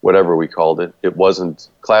whatever we called it. It wasn't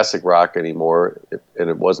classic rock anymore, and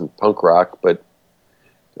it wasn't punk rock, but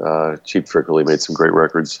Cheap Trick really made some great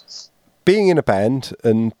records. Being in a band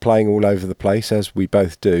and playing all over the place, as we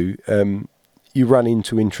both do, you run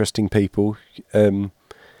into interesting people.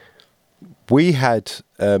 We had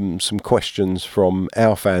some questions from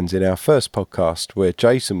our fans in our first podcast where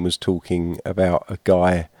Jason was talking about a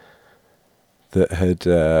guy that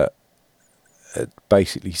had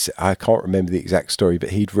basically, I can't remember the exact story,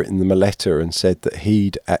 but he'd written them a letter and said that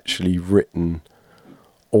he'd actually written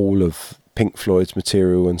all of Pink Floyd's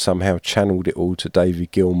material and somehow channeled it all to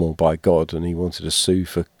David Gilmour by God, and he wanted to sue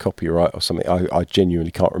for copyright or something. I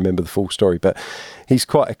genuinely can't remember the full story, but he's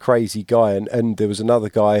quite a crazy guy. And there was another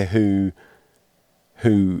guy who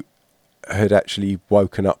had actually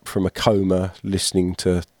woken up from a coma listening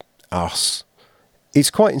to us. It's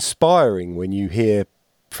quite inspiring when you hear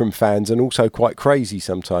from fans, and also quite crazy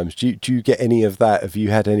sometimes. Do you get any of that? Have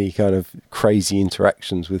you had any kind of crazy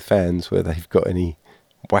interactions with fans where they've got any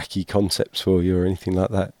wacky concepts for you or anything like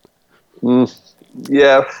that?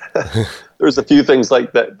 Yeah, there's a few things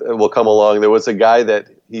like that will come along. There was a guy that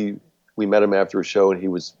we met him after a show, and he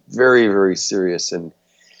was very, very serious, and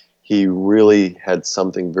he really had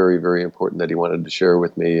something very, very important that he wanted to share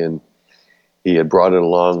with me, and he had brought it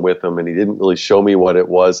along with him, and he didn't really show me what it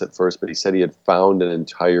was at first, but he said he had found an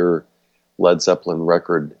entire Led Zeppelin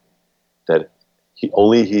record that he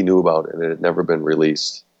knew about, and it had never been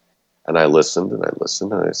released. And I listened, and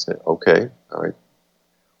I said, okay, all right,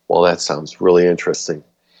 well, that sounds really interesting.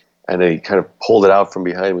 And then he kind of pulled it out from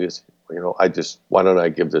behind me. He goes, why don't I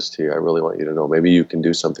give this to you? I really want you to know. Maybe you can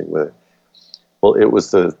do something with it. Well, it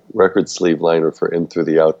was the record sleeve liner for In Through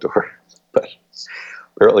the Outdoor. But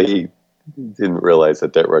apparently he didn't realize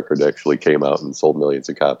that record actually came out and sold millions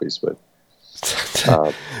of copies. But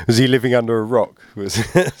was he living under a rock? Is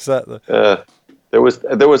that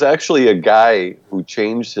there was actually a guy who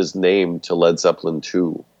changed his name to Led Zeppelin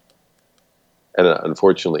II, and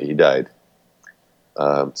unfortunately he died.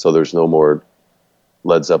 So there's no more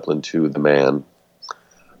Led Zeppelin II, the man.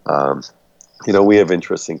 We have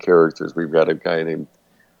interesting characters. We've got a guy named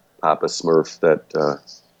Papa Smurf that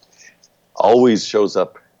always shows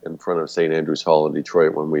up in front of St. Andrew's Hall in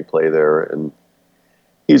Detroit when we play there, and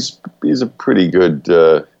he's a pretty good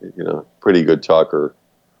talker.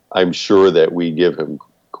 I'm sure that we give him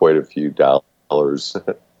quite a few dollars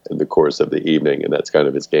in the course of the evening, and that's kind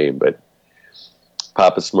of his game. But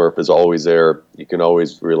Papa Smurf is always there. You can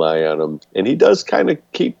always rely on him, and he does kind of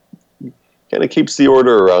keeps the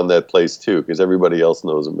order around that place too, because everybody else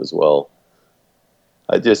knows him as well.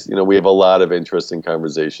 We have a lot of interesting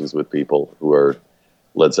conversations with people who are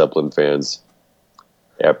Led Zeppelin fans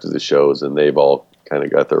after the shows, and they've all kind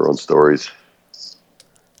of got their own stories.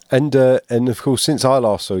 And of course, since I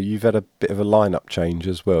last saw you, you've had a bit of a lineup change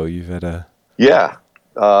as well. You've had a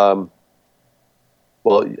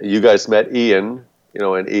well, you guys met Ian,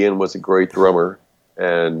 and Ian was a great drummer,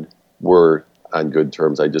 and we're on good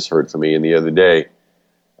terms. I just heard from Ian the other day,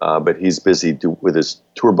 but he's busy with his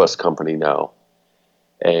tour bus company now,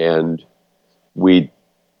 and we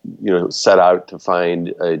set out to find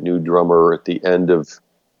a new drummer at the end of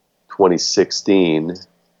 2016,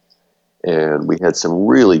 and we had some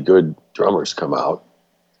really good drummers come out,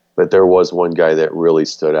 but there was one guy that really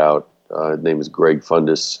stood out. His name is Greg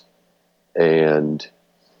Fundus, and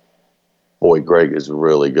boy, Greg is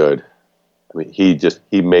really good. I mean, he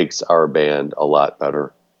makes our band a lot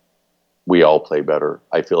better. We all play better.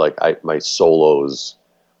 I feel like my solos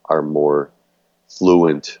are more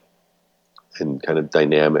fluent and kind of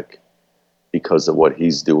dynamic because of what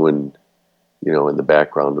he's doing, in the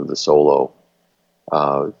background of the solo.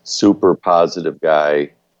 Super positive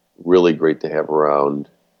guy, really great to have around.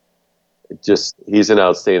 He's an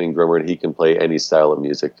outstanding drummer, and he can play any style of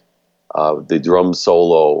music. The drum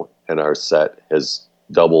solo in our set has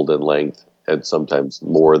doubled in length, and sometimes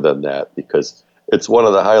more than that, because it's one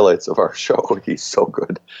of the highlights of our show. He's so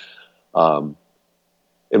good. And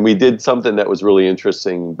we did something that was really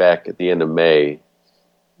interesting back at the end of May.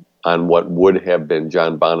 On what would have been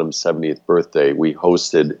John Bonham's 70th birthday, we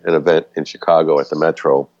hosted an event in Chicago at the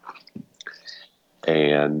Metro.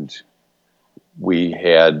 And we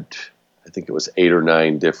had, I think it was 8 or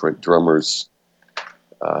 9 different drummers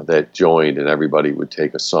that joined, and everybody would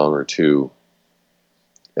take a song or two.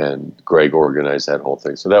 And Greg organized that whole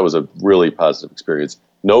thing. So that was a really positive experience.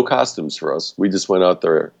 No costumes for us. We just went out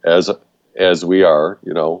there as we are,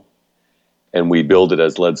 and we billed it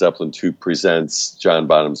as Led Zeppelin II presents John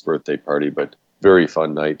Bonham's birthday party, but very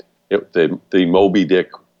fun night. The Moby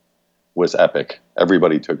Dick was epic.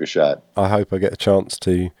 Everybody took a shot. I hope I get a chance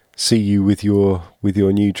to see you with your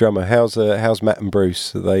new drummer. How's Matt and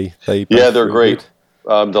Bruce? Are they they're great.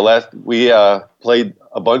 We played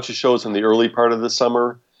a bunch of shows in the early part of the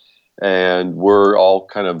summer, and we're all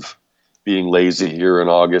kind of being lazy here in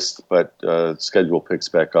August, but schedule picks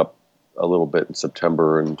back up a little bit in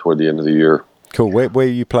September and toward the end of the year. Cool. Where are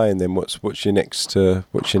you playing then? What's your next show?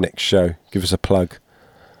 Give us a plug.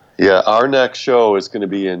 Yeah, our next show is going to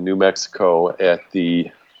be in New Mexico at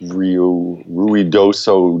the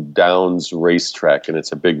Ruidoso Downs racetrack, and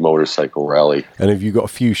it's a big motorcycle rally. And have you got a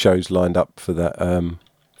few shows lined up for that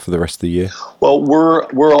for the rest of the year? Well,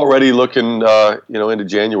 we're already looking into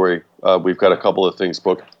January. We've got a couple of things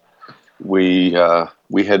booked. We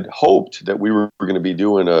had hoped that we were going to be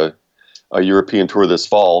doing a European tour this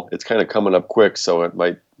fall. It's kind of coming up quick, so it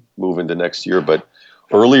might move into next year. But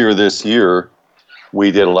earlier this year,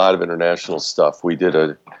 we did a lot of international stuff. We did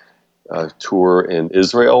a tour in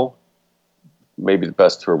Israel, maybe the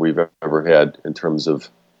best tour we've ever had in terms of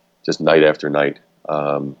just night after night.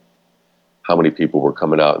 How many people were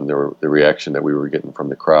coming out and the reaction that we were getting from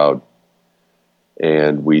the crowd.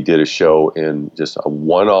 And we did a show just a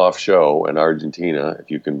one-off show in Argentina, if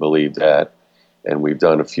you can believe that. And we've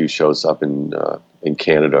done a few shows up in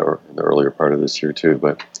Canada in the earlier part of this year too.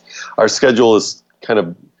 But our schedule is kind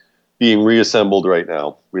of being reassembled right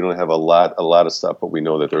now. We don't have a lot of stuff, but we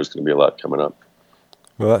know that there's going to be a lot coming up.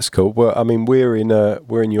 Well, that's cool. Well, I mean, we're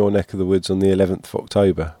in your neck of the woods on the 11th of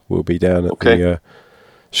October. We'll be down at the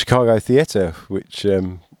Chicago Theatre, which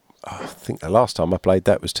I think the last time I played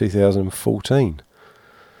that was 2014.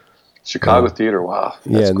 Chicago Theatre, wow.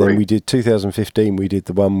 That's and great. then we did 2015, we did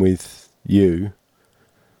the one with you,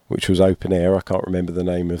 which was open air. I can't remember the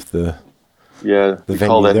name of the venue.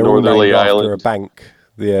 Call that they're Northerly all named after Island. a bank.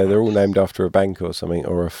 Yeah, they're all named after a bank or something,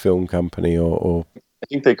 or a film company, or I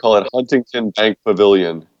think they call it Huntington Bank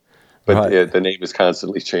Pavilion, but right. the name is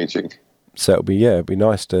constantly changing. So it'd be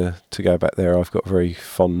nice to go back there. I've got very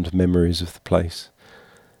fond memories of the place,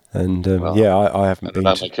 and I haven't been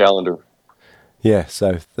on my calendar. Yeah,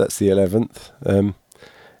 so that's the 11th, and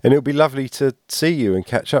it'll be lovely to see you and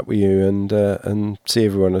catch up with you and see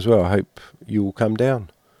everyone as well. I hope you will come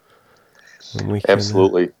down. And we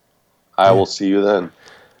Absolutely. I will see you then.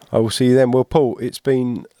 I will see you then. Well, Paul, it's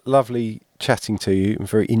been lovely chatting to you and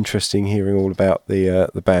very interesting hearing all about the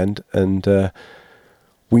band. And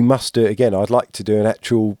we must do it again. I'd like to do an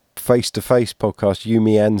actual face-to-face podcast, you,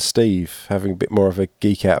 me and Steve, having a bit more of a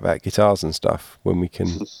geek out about guitars and stuff when we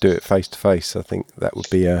can do it face-to-face. I think that would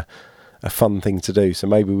be a fun thing to do. So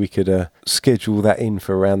maybe we could schedule that in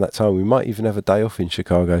for around that time. We might even have a day off in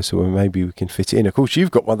Chicago, so maybe we can fit it in. Of course,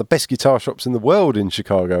 you've got one of the best guitar shops in the world in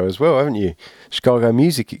Chicago as well, haven't you? Chicago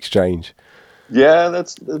Music Exchange. Yeah,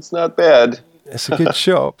 that's not bad. It's a good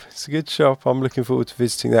shop. It's a good shop. I'm looking forward to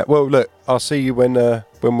visiting that. Well, look, I'll see you when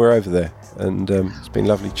we're over there. And it's been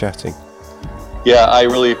lovely chatting. Yeah, I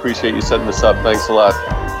really appreciate you setting this up. Thanks a lot.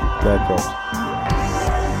 No problem.